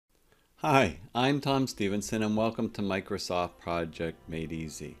Hi, I'm Tom Stevenson and welcome to Microsoft Project Made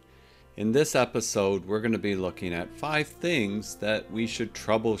Easy. In this episode, we're going to be looking at 5 things that we should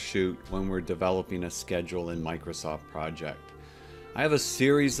troubleshoot when we're developing a schedule in Microsoft Project. I have a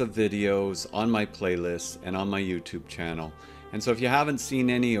series of videos on my playlist and on my YouTube channel. And so if you haven't seen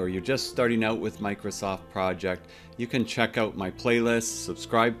any or you're just starting out with Microsoft Project, you can check out my playlist,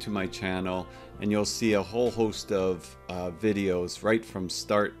 subscribe to my channel, and you'll see a whole host of videos right from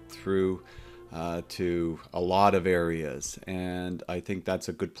start through to a lot of areas. And I think that's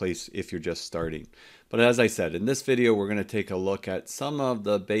a good place if you're just starting. But as I said, in this video, we're going to take a look at some of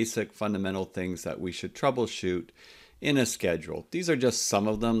the basic fundamental things that we should troubleshoot in a schedule. These are just some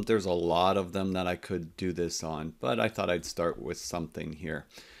of them. There's a lot of them that I could do this on, but I thought I'd start with something here.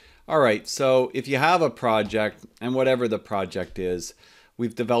 All right, so if you have a project, and whatever the project is,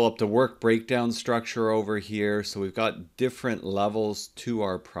 we've developed a work breakdown structure over here. So we've got different levels to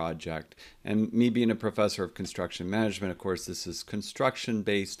our project. And me being a professor of construction management, of course, this is construction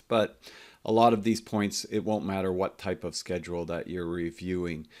based, but a lot of these points, it won't matter what type of schedule that you're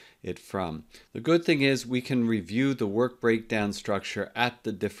reviewing it from. The good thing is we can review the work breakdown structure at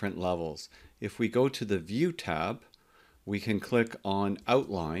the different levels. If we go to the View tab, we can click on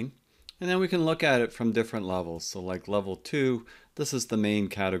Outline, and then we can look at it from different levels. So like level 2, this is the main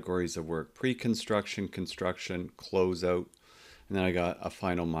categories of work: pre-construction, construction, closeout, and then I got a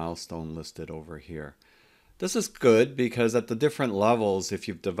final milestone listed over here. This is good because at the different levels, if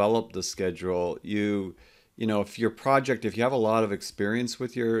you've developed the schedule, you know, if you have a lot of experience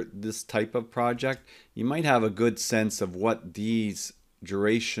with this type of project, you might have a good sense of what these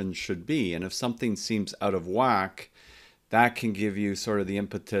durations should be. And if something seems out of whack, that can give you sort of the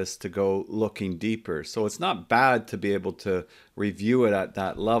impetus to go looking deeper. So it's not bad to be able to review it at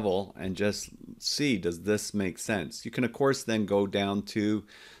that level and just see, does this make sense? You can, of course, then go down to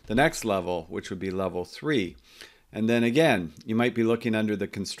the next level, which would be level 3. And then again, you might be looking under the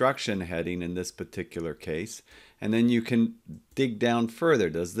construction heading in this particular case. And then you can dig down further.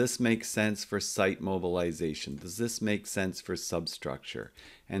 Does this make sense for site mobilization? Does this make sense for substructure?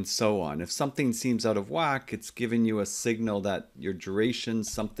 And so on. If something seems out of whack, it's giving you a signal that your duration,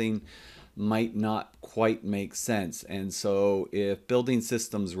 something might not quite make sense. And so if building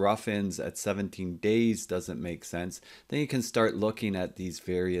systems rough ends at 17 days doesn't make sense, then you can start looking at these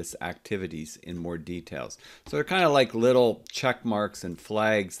various activities in more details. So they're kind of like little check marks and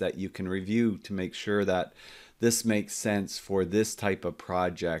flags that you can review to make sure that this makes sense for this type of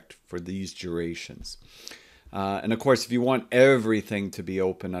project for these durations. And of course, if you want everything to be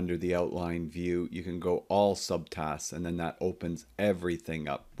open under the outline view, you can go all subtasks, and then that opens everything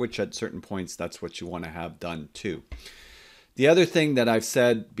up, which at certain points, that's what you want to have done too. The other thing that I've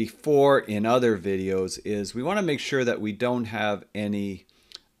said before in other videos is we want to make sure that we don't have any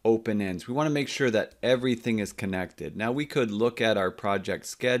open ends. We want to make sure that everything is connected. Now, we could look at our project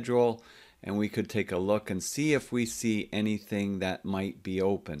schedule and we could take a look and see if we see anything that might be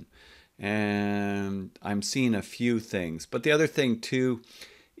open. And I'm seeing a few things. But the other thing too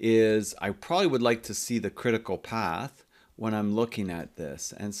is I probably would like to see the critical path when I'm looking at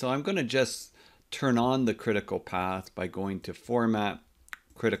this. And so I'm going to just turn on the critical path by going to Format,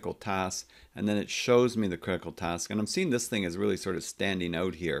 Critical Tasks, and then it shows me the critical task. And I'm seeing this thing is really sort of standing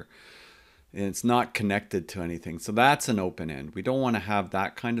out here. And it's not connected to anything. So that's an open end. We don't want to have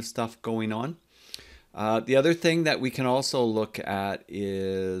that kind of stuff going on. The other thing that we can also look at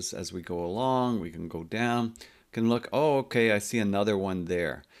is as we go along, we can go down, can look, oh, okay, I see another one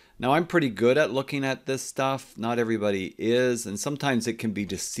there. Now, I'm pretty good at looking at this stuff. Not everybody is, and sometimes it can be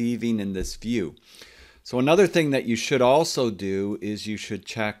deceiving in this view. So another thing that you should also do is you should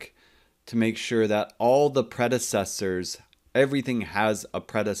check to make sure that all the predecessors, everything has a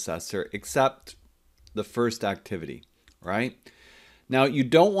predecessor except the first activity, right? Now, you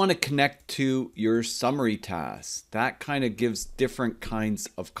don't want to connect to your summary tasks. That kind of gives different kinds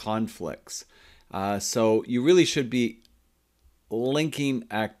of conflicts. So you really should be linking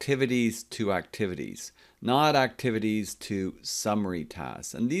activities to activities, not activities to summary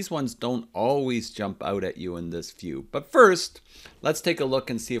tasks. And these ones don't always jump out at you in this view. But first, let's take a look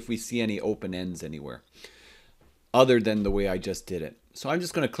and see if we see any open ends anywhere other than the way I just did it. So I'm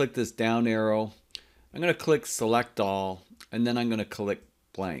just going to click this down arrow. I'm going to click Select All, and then I'm going to click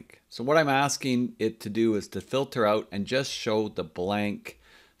Blank. So what I'm asking it to do is to filter out and just show the blank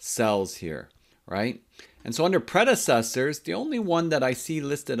cells here, right? And so under Predecessors, the only one that I see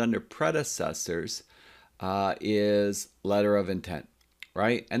listed under Predecessors is Letter of Intent,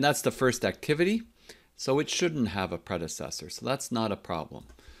 right? And that's the first activity, so it shouldn't have a predecessor, so that's not a problem.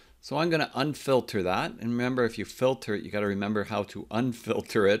 So I'm going to unfilter that. And remember, if you filter it, you got to remember how to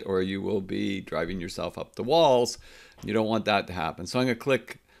unfilter it, or you will be driving yourself up the walls. You don't want that to happen. So I'm going to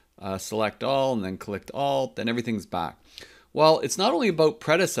click select all, and then click all, then everything's back. Well, it's not only about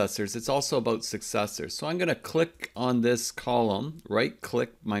predecessors, it's also about successors. So I'm going to click on this column, right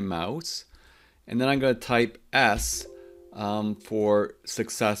click my mouse, and then I'm going to type S for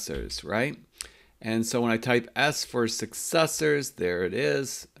successors, right? And so when I type S for successors, there it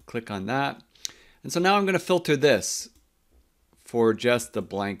is. Click on that. And so now I'm going to filter this for just the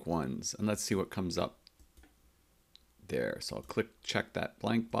blank ones. And let's see what comes up there. So I'll check that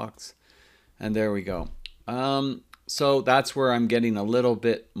blank box. And there we go. So that's where I'm getting a little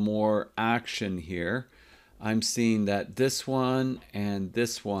bit more action here. I'm seeing that this one and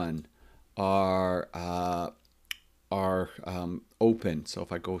this one are open. So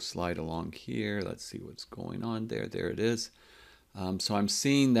if I go slide along here, let's see what's going on there. There it is. So I'm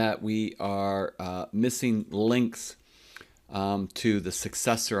seeing that we are missing links to the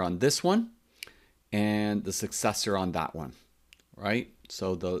successor on this one and the successor on that one, right?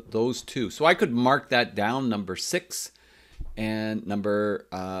 So those two. So I could mark that down, number 6 and number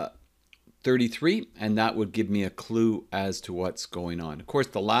 33, and that would give me a clue as to what's going on. Of course,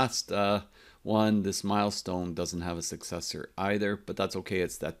 the last one, this milestone, doesn't have a successor either, but that's okay.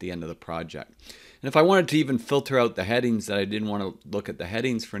 It's at the end of the project. And if I wanted to even filter out the headings that I didn't want to look at the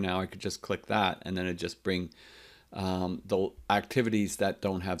headings for now, I could just click that, and then it just bring the activities that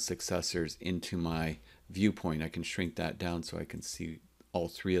don't have successors into my viewpoint. I can shrink that down so I can see all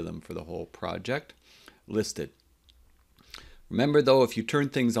 3 of them for the whole project listed. Remember though, if you turn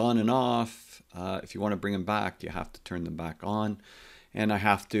things on and off, if you want to bring them back, you have to turn them back on. And I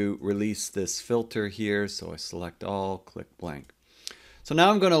have to release this filter here. So I select all, click blank. So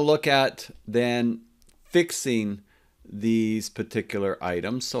now I'm going to look at then fixing these particular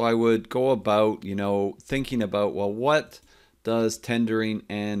items. So I would go about, thinking about, well, what does tendering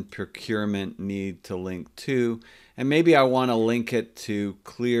and procurement need to link to? And maybe I want to link it to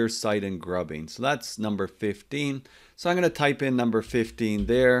clear site and grubbing. So that's number 15. So I'm going to type in number 15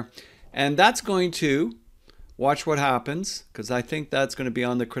 there. And that's going to, watch what happens, because I think that's going to be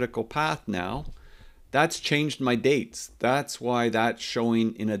on the critical path now. That's changed my dates. That's why that's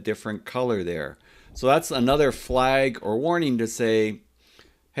showing in a different color there. So that's another flag or warning to say,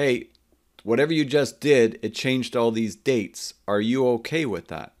 hey, whatever you just did, it changed all these dates. Are you okay with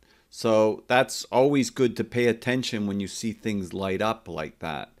that? So that's always good to pay attention when you see things light up like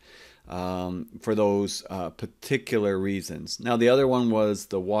that for those particular reasons. Now, the other one was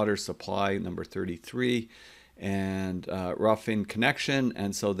the water supply, number 33. And rough-in connection,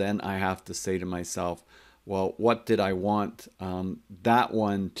 and so then I have to say to myself, well, what did I want that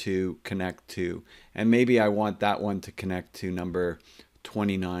one to connect to? And maybe I want that one to connect to number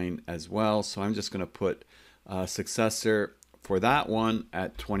 29 as well. So I'm just going to put successor for that one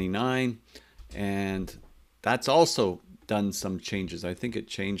at 29, and that's also done some changes. I think it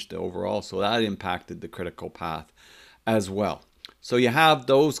changed the overall, so that impacted the critical path as well. So you have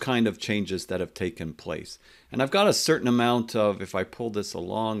those kind of changes that have taken place. And I've got a certain amount of, if I pull this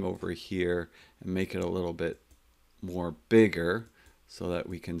along over here and make it a little bit more bigger so that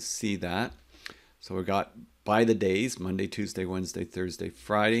we can see that. So we've got by the days, Monday, Tuesday, Wednesday, Thursday,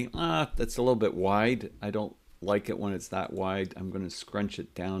 Friday. That's a little bit wide. I don't like it when it's that wide. I'm going to scrunch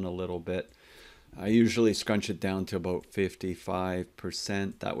it down a little bit. I usually scrunch it down to about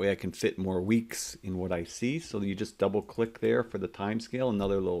 55%. That way I can fit more weeks in what I see. So you just double click there for the time scale.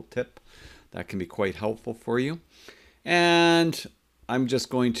 Another little tip that can be quite helpful for you. And I'm just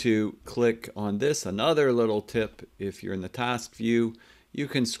going to click on this. Another little tip, if you're in the task view, you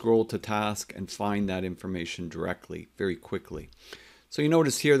can scroll to task and find that information directly, very quickly. So you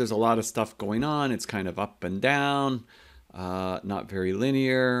notice here there's a lot of stuff going on. It's kind of up and down. Not very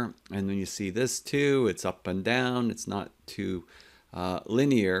linear. And then you see this too, it's up and down. It's not too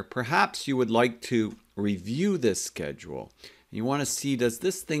linear. Perhaps you would like to review this schedule. You want to see, does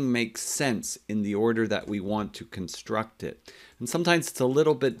this thing make sense in the order that we want to construct it? And sometimes it's a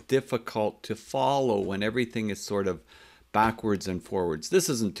little bit difficult to follow when everything is sort of backwards and forwards. This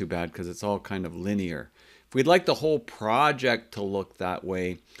isn't too bad because it's all kind of linear. If we'd like the whole project to look that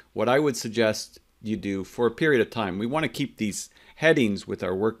way, what I would suggest you do for a period of time, we want to keep these headings with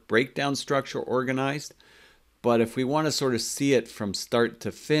our work breakdown structure organized, but if we want to sort of see it from start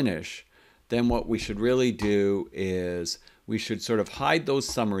to finish, then what we should really do is we should sort of hide those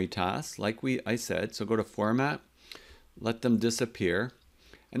summary tasks like I said. So go to format, let them disappear,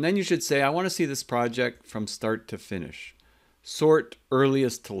 and then you should say, I want to see this project from start to finish. Sort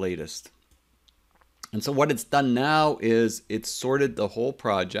earliest to latest. And so what it's done now is it's sorted the whole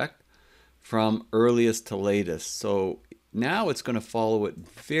project from earliest to latest. So now it's going to follow it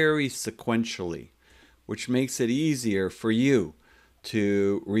very sequentially, which makes it easier for you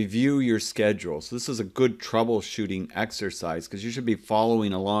to review your schedule. So this is a good troubleshooting exercise, because you should be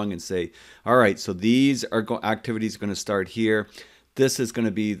following along and say, all right, so these are activities going to start here. This is going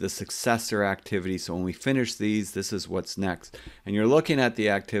to be the successor activity. So when we finish these, this is what's next. And you're looking at the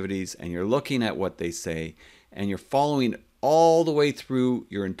activities and you're looking at what they say, and you're following all the way through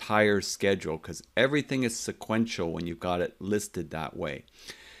your entire schedule, because everything is sequential when you've got it listed that way.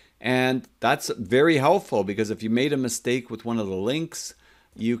 And that's very helpful, because if you made a mistake with one of the links,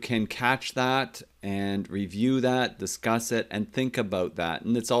 you can catch that and review that, discuss it, and think about that.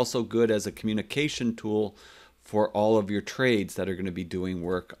 And it's also good as a communication tool for all of your trades that are going to be doing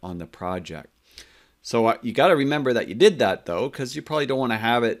work on the project. So you got to remember that you did that, though, because you probably don't want to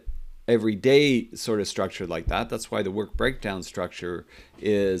have it every day sort of structured like that. That's why the work breakdown structure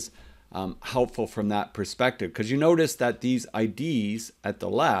is helpful from that perspective, because you notice that these IDs at the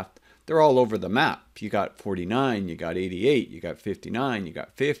left, they're all over the map. You got 49, you got 88, you got 59, you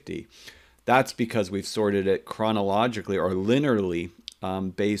got 50. That's because we've sorted it chronologically or linearly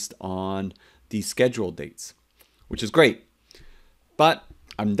based on the schedule dates, which is great. But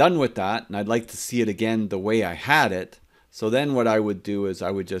I'm done with that, and I'd like to see it again the way I had it. So then what I would do is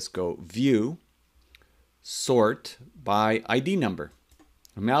I would just go View, Sort by ID number.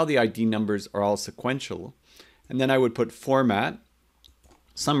 And now the ID numbers are all sequential. And then I would put Format,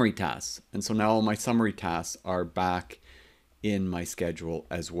 Summary Tasks. And so now all my summary tasks are back in my schedule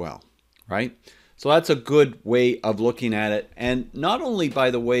as well, right? So that's a good way of looking at it. And not only,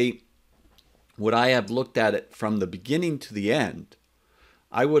 by the way, would I have looked at it from the beginning to the end,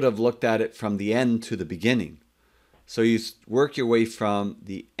 I would have looked at it from the end to the beginning. So you work your way from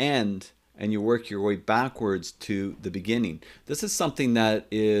the end and you work your way backwards to the beginning. This is something that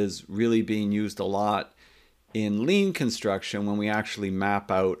is really being used a lot in lean construction. When we actually map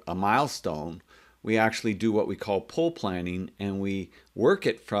out a milestone, we actually do what we call pull planning, and we work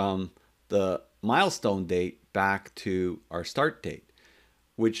it from the milestone date back to our start date,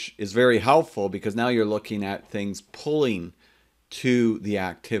 which is very helpful, because now you're looking at things pulling to the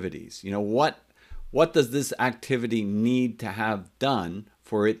activities. You know, what does this activity need to have done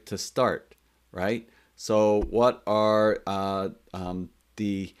for it to start, right? So what are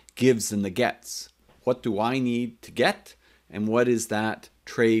the gives and the gets? What do I need to get? And what is that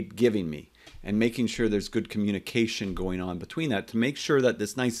trade giving me? And making sure there's good communication going on between that to make sure that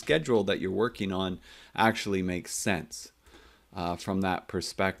this nice schedule that you're working on actually makes sense from that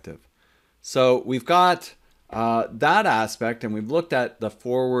perspective. So we've got that aspect, and we've looked at the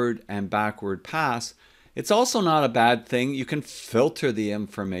forward and backward pass. It's also not a bad thing. You can filter the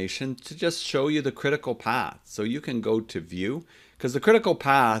information to just show you the critical path. So you can go to View, because the critical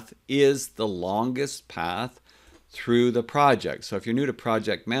path is the longest path through the project. So if you're new to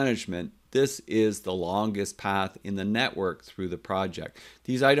project management, this is the longest path in the network through the project.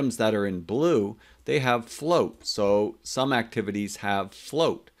 These items that are in blue, they have float. So some activities have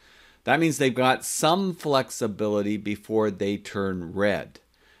float. That means they've got some flexibility before they turn red.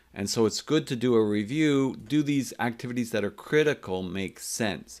 And so it's good to do a review. Do these activities that are critical make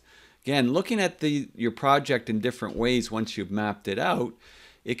sense? Again, looking at your project in different ways once you've mapped it out,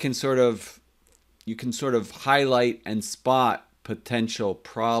 you can sort of highlight and spot potential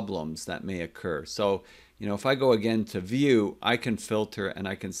problems that may occur. So, you know, if I go again to View, I can filter and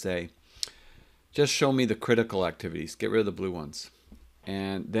I can say, just show me the critical activities. Get rid of the blue ones.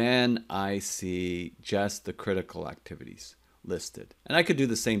 And then I see just the critical activities listed. And I could do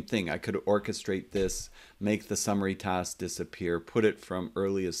the same thing. I could orchestrate this, make the summary task disappear, put it from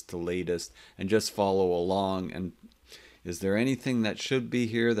earliest to latest, and just follow along. And is there anything that should be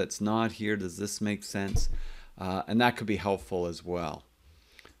here that's not here? Does this make sense? And that could be helpful as well.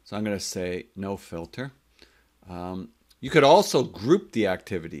 So I'm going to say no filter. You could also group the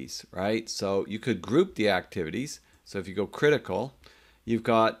activities, right? So you could group the activities. So if you go critical, you've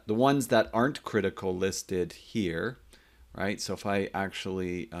got the ones that aren't critical listed here, right? So if I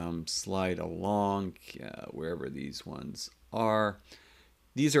actually slide along wherever these ones are,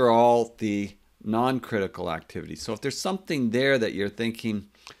 these are all the non-critical activities. So if there's something there that you're thinking,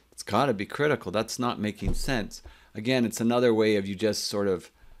 it's got to be critical, that's not making sense. Again, it's another way of you just sort of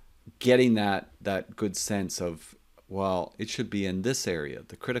getting that good sense of, well, it should be in this area,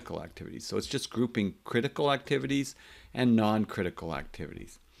 the critical activities. So it's just grouping critical activities and non-critical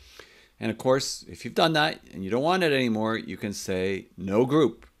activities. And of course, if you've done that and you don't want it anymore, you can say no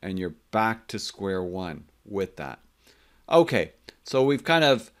group, and you're back to square one with that. Okay, so we've kind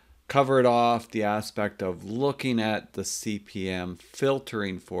of covered off the aspect of looking at the CPM,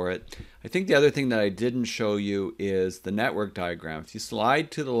 filtering for it. I think the other thing that I didn't show you is the network diagram. If you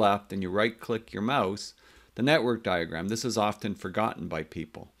slide to the left and you right click your mouse, the network diagram, this is often forgotten by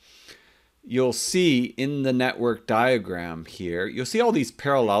people. You'll see in the network diagram here, you'll see all these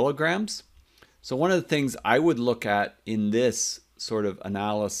parallelograms. So one of the things I would look at in this sort of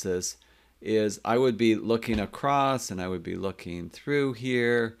analysis is I would be looking across and I would be looking through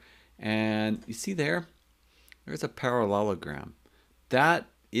here, and you see there's a parallelogram. That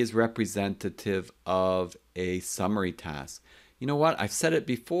is representative of a summary task. You know what? I've said it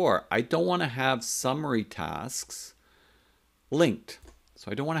before. I don't want to have summary tasks linked.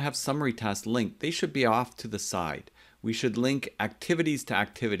 So I don't want to have summary tasks linked. They should be off to the side. We should link activities to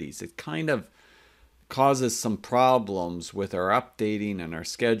activities. It kind of causes some problems with our updating and our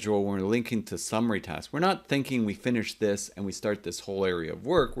schedule when we're linking to summary tasks. We're not thinking we finish this and we start this whole area of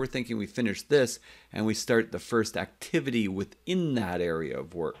work. We're thinking we finish this and we start the first activity within that area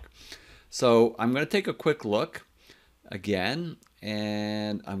of work. So I'm going to take a quick look again,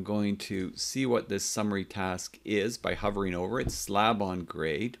 and I'm going to see what this summary task is by hovering over it. Slab on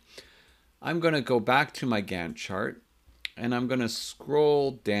grade. I'm going to go back to my Gantt chart, and I'm going to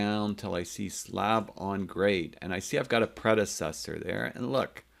scroll down till I see slab on grade, and I see I've got a predecessor there. And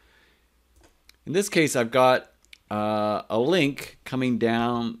look, in this case I've got a link coming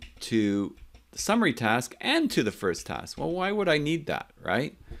down to the summary task and to the first task. Well, why would I need that,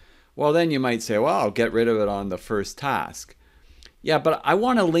 right? Well, then you might say, well, I'll get rid of it on the first task. Yeah, but I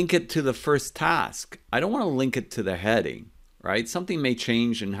want to link it to the first task. I don't want to link it to the heading, right? Something may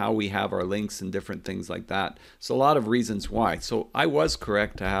change in how we have our links and different things like that. So a lot of reasons why. So I was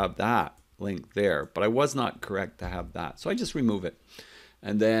correct to have that link there, but I was not correct to have that. So I just remove it.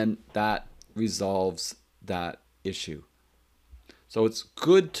 And then that resolves that issue. So it's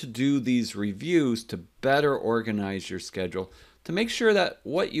good to do these reviews to better organize your schedule, to make sure that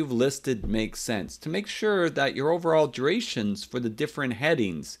what you've listed makes sense, to make sure that your overall durations for the different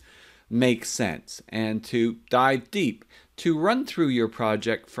headings make sense, and to dive deep, to run through your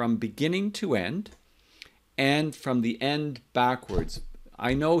project from beginning to end and from the end backwards.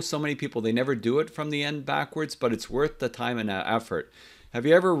 I know so many people, they never do it from the end backwards, but it's worth the time and effort. Have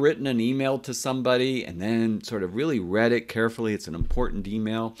you ever written an email to somebody and then sort of really read it carefully? It's an important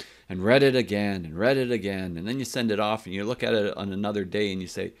email, and read it again and read it again, and then you send it off and you look at it on another day and you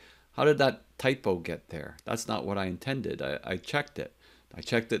say, how did that typo get there? That's not what I intended. I checked it. I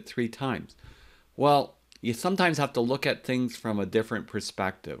checked it 3 times. Well, you sometimes have to look at things from a different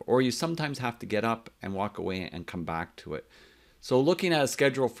perspective, or you sometimes have to get up and walk away and come back to it. So looking at a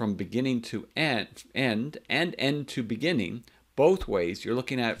schedule from beginning to end and end to beginning, both ways, you're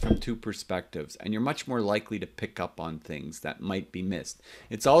looking at it from 2 perspectives, and you're much more likely to pick up on things that might be missed.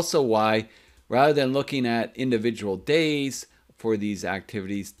 It's also why, rather than looking at individual days for these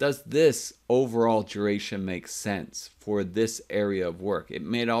activities, does this overall duration make sense for this area of work? It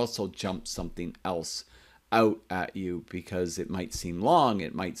may also jump something else out at you because it might seem long,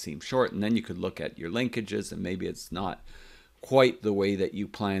 it might seem short, and then you could look at your linkages and maybe it's not quite the way that you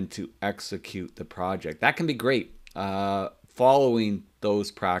plan to execute the project. That can be great. Following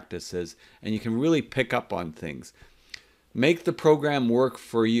those practices, and you can really pick up on things. Make the program work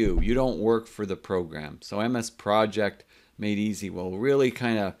for you. You don't work for the program. So MS Project Made Easy will really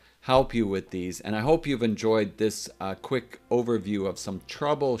kind of help you with these, and I hope you've enjoyed this quick overview of some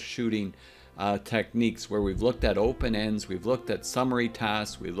troubleshooting techniques where we've looked at open ends, we've looked at summary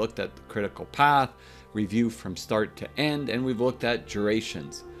tasks, we've looked at the critical path, review from start to end, and we've looked at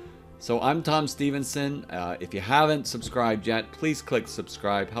durations. So I'm Tom Stevenson. If you haven't subscribed yet, please click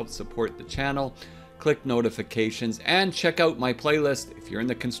subscribe, help support the channel, click notifications, and check out my playlist. If you're in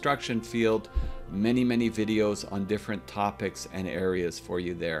the construction field, many videos on different topics and areas for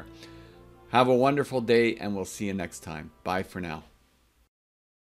you there. Have a wonderful day, and we'll see you next time. Bye for now.